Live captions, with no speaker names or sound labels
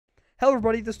Hello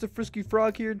everybody, this is the Frisky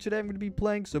Frog here, and today I'm going to be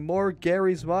playing some more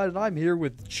Garry's Mod, and I'm here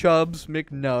with Chubbs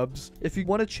McNubs. If you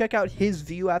want to check out his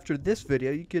view after this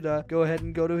video, you could go ahead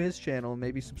and go to his channel, and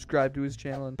maybe subscribe to his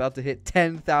channel. I'm about to hit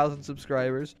 10,000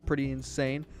 subscribers. Pretty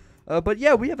insane. But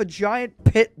yeah, we have a giant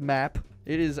pit map.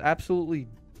 It is absolutely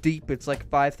deep. It's like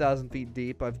 5,000 feet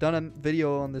deep. I've done a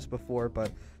video on this before,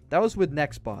 but that was with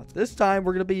Nextbots. This time,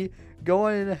 we're going to be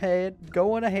going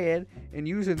ahead and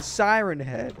using Siren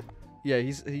Head. Yeah,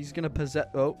 he's gonna possess.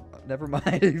 Oh, never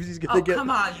mind. He's gonna get. Come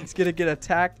on. He's gonna get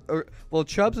attacked. Well,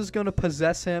 Chubbs is gonna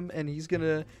possess him, and he's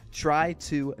gonna try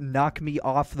to knock me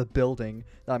off the building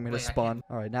that I'm gonna spawn.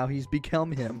 All right, now he's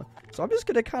become him. So I'm just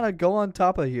gonna kind of go on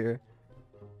top of here.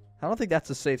 I don't think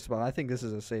that's a safe spot. I think this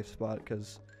is a safe spot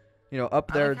because, you know,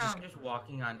 up there. I'm just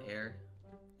walking on air.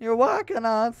 You're walking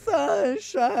on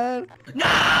sunshine. No!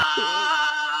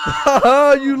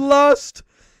 Oh, you lost.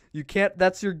 You can't.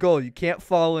 That's your goal. You can't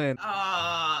fall in.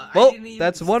 Well,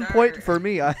 that's 1 point for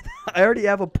me. I already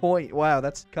have a point. Wow,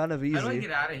 that's kind of easy. How do I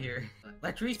get out of here?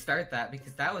 Let's restart that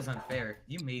because that was unfair.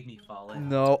 You made me fall in.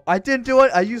 No, I didn't do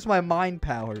it. I used my mind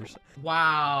powers.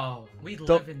 Wow, we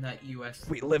live in that U.S.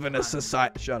 We live in a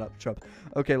society. Shut up, Chubb.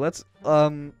 Okay, let's.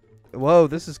 Whoa,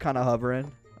 this is kind of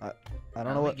hovering. I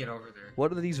don't know what. Get over there.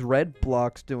 What are these red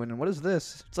blocks doing? And what is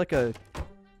this? It's like some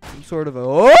sort of a.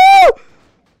 Oh!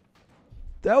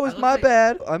 That was my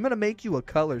bad. I'm gonna make you a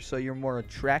color so you're more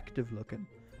attractive looking.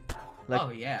 Like, oh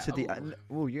yeah. To the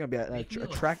oh, you're gonna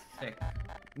be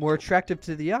more attractive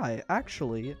to the eye.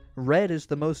 Actually, red is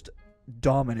the most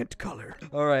dominant color.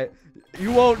 All right,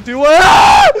 you won't do it.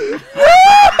 Ah!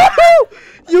 No!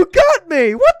 You got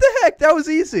me. What the heck? That was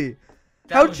easy.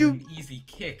 That was an easy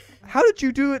kick. How did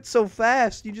you do it so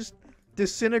fast? You just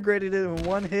disintegrated it in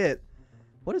one hit.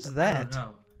 What is that? I don't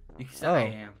know. Because I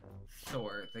am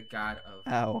Thor, the god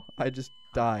of. Ow! I just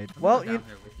died. Well,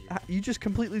 you just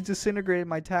completely disintegrated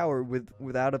my tower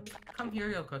without a. Come here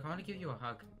real quick. I want to give you a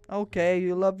hug. Okay,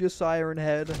 you love your Siren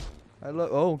Head.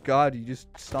 Oh God! You just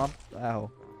stomped.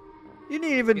 Ow! You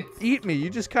didn't even eat me. You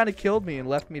just kind of killed me and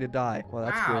left me to die. Well,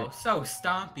 that's great. Wow, so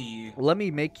stompy. Well, let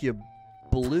me make you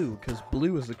blue, because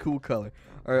blue is a cool color.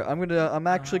 All right, I'm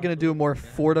actually gonna do a more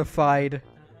fortified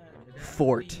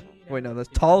fort. Wait, no, that's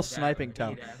tall sniping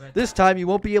tower. This time you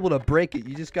won't be able to break it.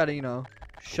 You just gotta, you know,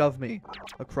 shove me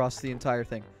across the entire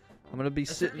thing. I'm gonna be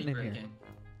sitting in here.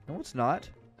 No, it's not.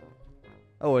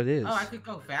 Oh, it is. Oh, I could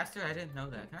go faster? I didn't know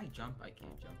that. Can I jump? I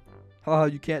can't jump. Haha,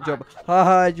 you can't jump.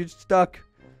 Haha, you're stuck.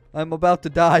 I'm about to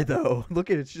die, though. Look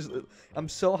at it. It's just, I'm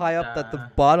so high up that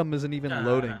the bottom isn't even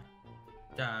loading.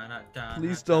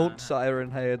 Please don't,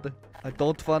 Siren Head. I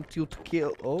don't want you to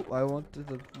kill. Oh, I wanted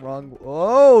the wrong.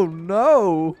 Oh,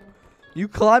 no. You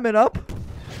climbing up?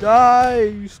 Die,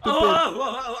 you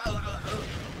stupid.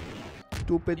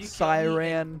 Stupid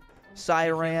Siren.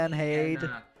 Siren Head.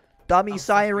 Dummy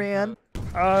Siren.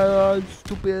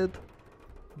 Stupid.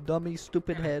 Dummy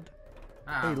stupid head.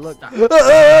 Hey, look.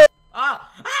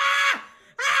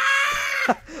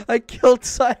 I killed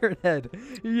Siren Head.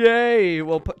 Yay.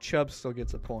 Well, Chubb still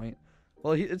gets a point.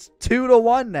 Well, it's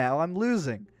 2-1 now. I'm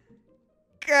losing.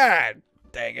 God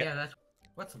dang it. Yeah, that's...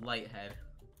 What's Lighthead?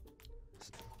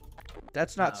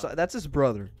 That's not... That's his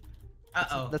brother.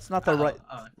 Uh-oh. That's not the right...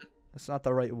 That's not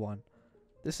the right one.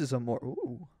 This is a more...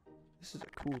 Ooh. This is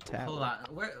a cool tower. Hold on.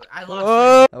 I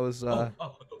lost... That was... That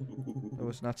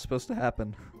was not supposed to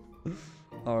happen.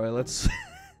 Alright, let's...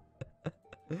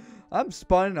 I'm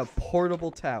spawning a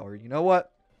portable tower. You know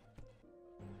what?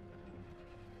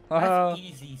 That's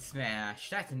easy smash.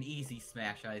 That's an easy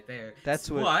smash right there.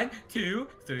 That's what. 1, 2,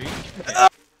 3.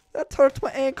 That hurt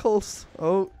my ankles.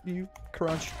 Oh, you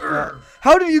crunched.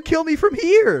 How did you kill me from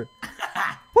here?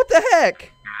 What the heck?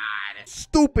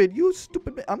 Stupid. You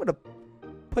stupid. I'm gonna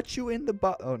put you in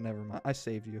the Oh, never mind. I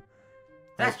saved you.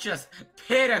 That's just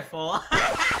pitiful.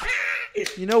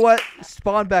 You know what?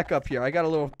 Spawn back up here. I got a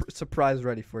little surprise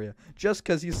ready for you. Just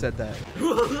because you said that.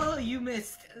 You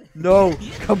missed. No,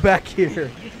 come back here.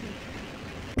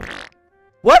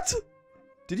 What?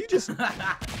 Did you just...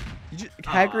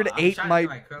 Haggard ate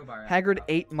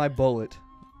my bullet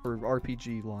for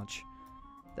RPG launch.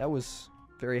 That was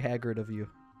very Haggard of you.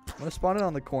 I'm gonna spawn it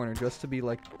on the corner just to be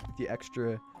like the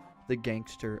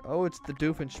gangster. Oh, it's the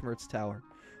Doofenshmirtz tower.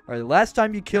 All right, the last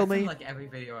time you kill me, like every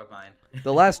video of mine.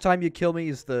 The last time you kill me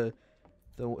is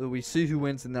we see who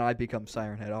wins, and then I become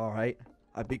Siren Head. All right,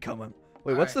 I become him.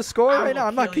 Wait, what's the score right now?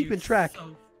 I'm not keeping track.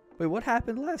 Wait, what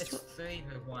happened last? It's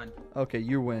 3-1. Okay,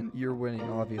 you win. You're winning,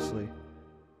 obviously.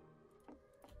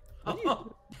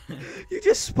 You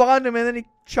just spawned him, and then he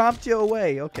chomped you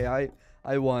away. Okay,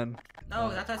 I won.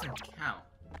 No, that doesn't count.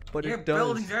 but Your it does.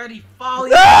 building's already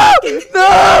falling. No!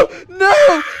 No!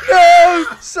 No! No!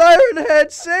 Siren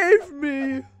Head, save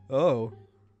me! Oh.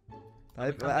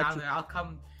 Come down there.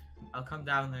 I'll come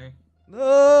down there.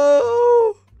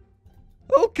 No!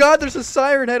 Oh god, there's a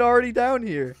Siren Head already down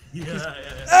here. Yeah.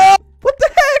 Oh! What the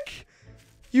heck?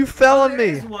 You fell on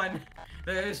me. There is one.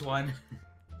 There is one.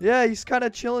 Yeah, he's kind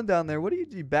of chilling down there. What are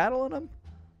you battling him?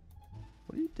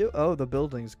 What do you do? Oh, the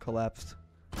building's collapsed.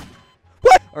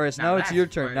 What? Alright, so now it's your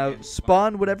turn. Now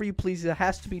spawn whatever you please. It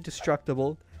has to be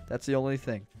destructible. That's the only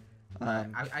thing.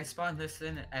 I spawn this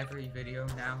in every video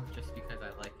now just because I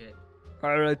like it.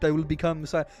 Alright, I will become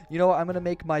You know what? I'm going to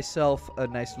make myself a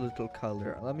nice little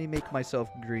color. Let me make myself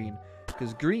green.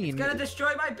 Because green... It's going to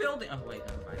destroy my building. Oh, wait,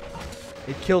 never mind.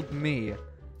 It killed me.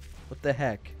 What the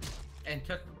heck? And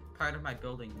took part of my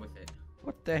building with it.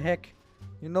 What the heck?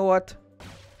 You know what?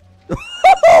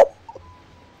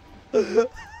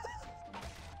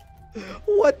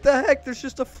 What the heck? There's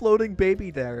just a floating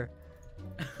baby there.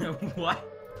 What?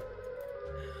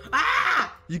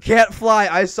 Ah! You can't fly.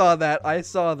 I saw that. I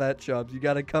saw that, Chubbs. You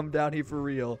gotta come down here for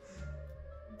real.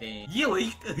 Dang.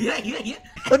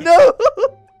 Oh, no!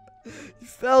 You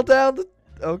fell down the...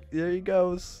 Oh, there he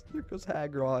goes. There goes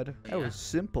Hagrod. That was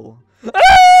simple.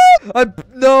 Ah!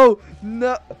 No!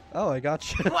 No! Oh, I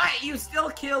got you. What? You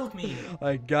still killed me.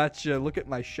 I got you. Look at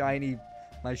my shiny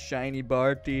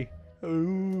Barty.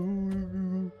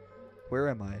 Ooh. Where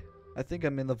am I? I think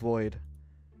I'm in the void.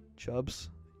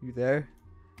 Chubbs, you there?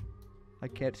 I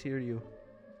can't hear you.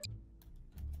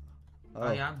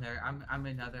 Oh yeah, I'm there. I'm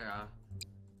another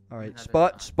All right,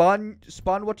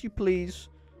 spawn what you please.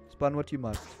 Spawn what you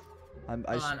must. Hold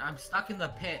on, I'm stuck in the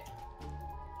pit.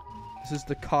 This is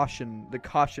the caution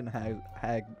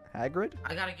Hagrid.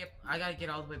 I gotta get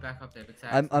all the way back up there because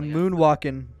I'm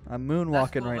moonwalking. I'm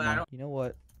moonwalking right now. You know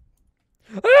what?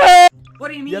 What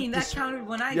do you mean? That counted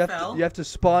when I fell. You have to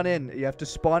spawn in. You have to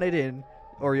spawn it in,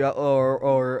 or yeah.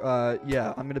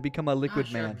 I'm gonna become a liquid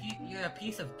man. You're a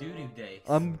piece of doo-doo day.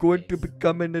 I'm going to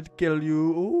become in and kill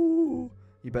you. Ooh.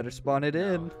 You better spawn it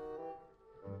in.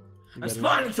 I'm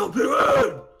spawning something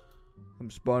in. I'm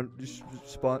spawn.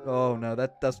 Oh no,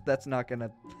 that's not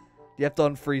gonna. You have to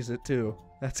unfreeze it too.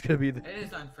 That's gonna be the. It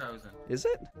is unfrozen. Is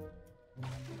it?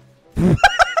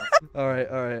 All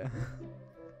right.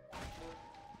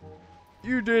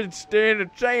 You didn't stand a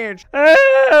chance.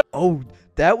 Oh,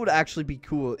 that would actually be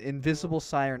cool. Invisible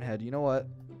Siren Head. You know what?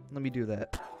 Let me do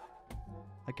that.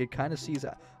 I could kind of see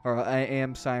that. Or I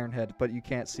am Siren Head, but you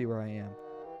can't see where I am.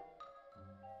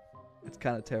 It's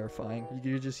kind of terrifying.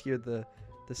 You just hear the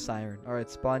siren. All right,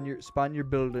 spawn your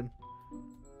building.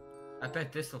 I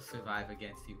bet this will survive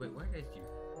against you. Wait, where did you?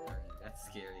 That's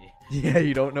scary. Yeah,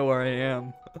 you don't know where I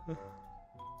am.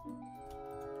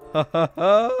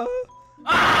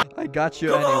 I got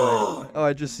you anyway. Oh,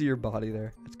 I just see your body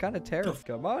there. It's kind of terrifying.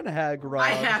 Come on, Hagrod.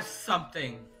 I have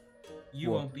something.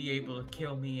 You won't be able to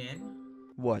kill me in.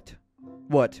 What?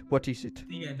 What? What is it?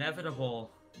 The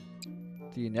inevitable.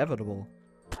 The inevitable.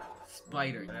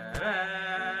 Spider.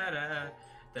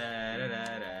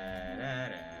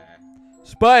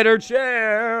 Spider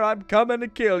chair! I'm coming to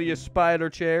kill you, spider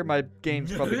chair. My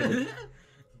game's probably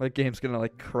gonna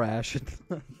like crash.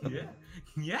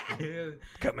 Yeah.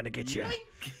 Coming to get you.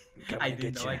 I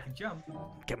didn't know I could jump.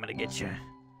 Coming to get you.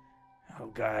 Oh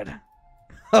god.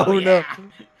 Oh no.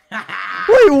 Yeah.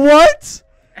 Wait, what?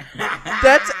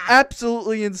 That's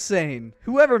absolutely insane.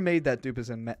 Whoever made that dupe is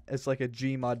like a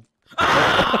Gmod.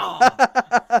 Oh!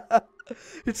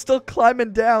 It's still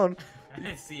climbing down. I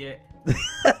didn't see it.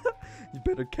 You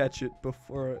better catch it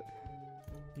before it.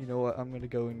 You know what? I'm gonna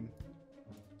go and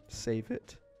save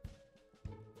it.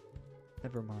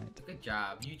 Never mind. Good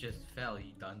job. You just fell,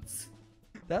 you dunce.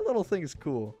 That little thing is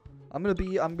cool. I'm gonna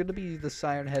be the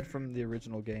Siren Head from the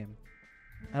original game.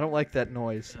 I don't like that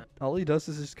noise. All he does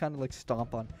is just kind of like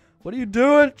stomp on. What are you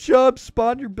doing, Chubb?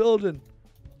 Spawn your building.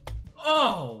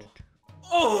 Oh!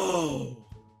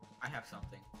 I have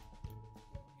something.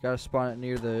 You gotta spawn it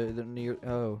near the near.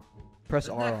 Oh, press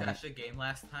R on it. A game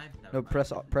last time? No,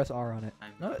 press R on it.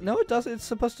 No, it doesn't. It's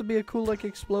supposed to be a cool like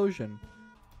explosion.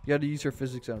 You gotta use your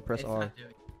physics on it. Press R.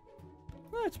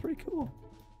 No, it's pretty cool.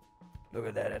 Look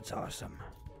at that. It's awesome.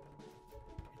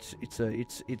 It's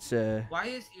a. Why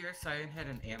is your Siren Head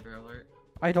an Amber Alert?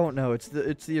 I don't know. It's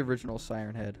the original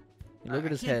Siren Head. You look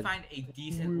at his head. I can't find a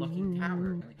decent looking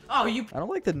tower. Oh, you. I don't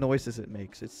like the noises it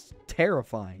makes. It's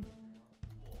terrifying.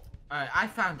 Alright, I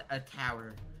found a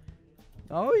tower.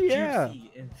 Oh yeah.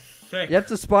 Juicy and thick. You have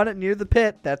to spawn it near the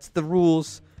pit. That's the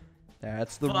rules.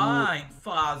 That's the rule. Fine,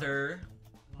 father.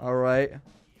 All right.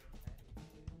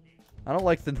 I don't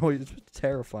like the noise. It's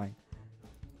terrifying.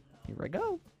 Here I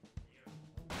go.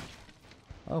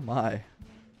 Oh my.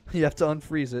 You have to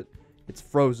unfreeze it. It's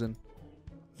frozen.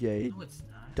 Yay. No, it's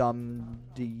not. Dumb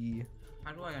D.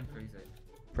 How do I unfreeze it?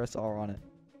 Press R on it.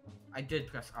 I did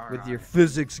press R With on your it.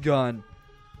 physics gun.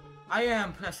 I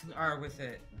am pressing R with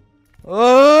it.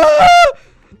 Oh!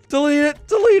 Delete it!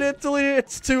 Delete it! Delete it!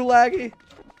 It's too laggy.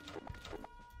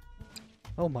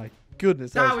 Oh my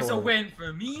goodness. That was a horrible. win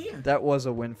for me. That was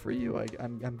a win for you,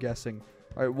 I'm guessing.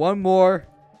 Alright, one more.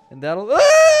 And that'll...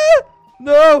 Ah!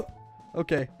 No!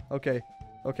 Okay, okay,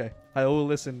 okay. I will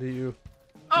listen to you.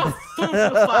 Oh,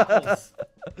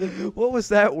 foofle-fopples. What was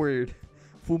that word?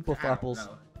 Foompa I don't fopples.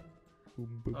 know.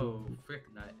 Oh, frick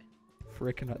nut.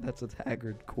 Frick nut, that's a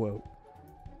Haggard quote.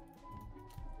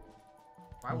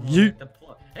 Why won't Yeet. it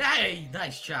deploy? Hey,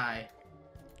 nice try.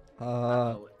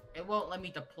 Uh-oh. It won't let me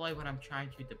deploy what I'm trying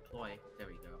to deploy. There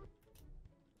we go.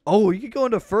 Oh, you could go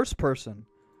into first person.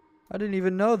 I didn't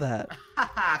even know that.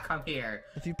 Haha, come here.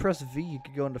 If you press V, you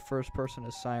could go into first person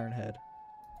as Siren Head.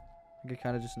 You could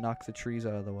kind of just knock the trees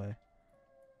out of the way.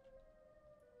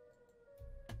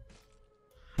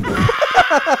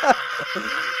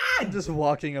 Just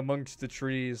walking amongst the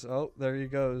trees. Oh, there he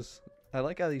goes. I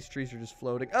like how these trees are just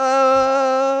floating.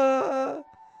 Ah!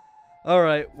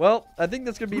 Alright, well, I think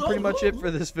that's going to be pretty much it for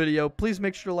this video. Please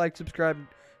make sure to like, subscribe,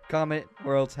 comment,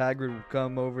 or else Hagrid will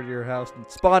come over to your house and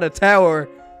spawn a tower.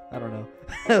 I don't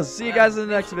know. See you guys in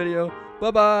the next video.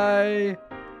 Bye-bye.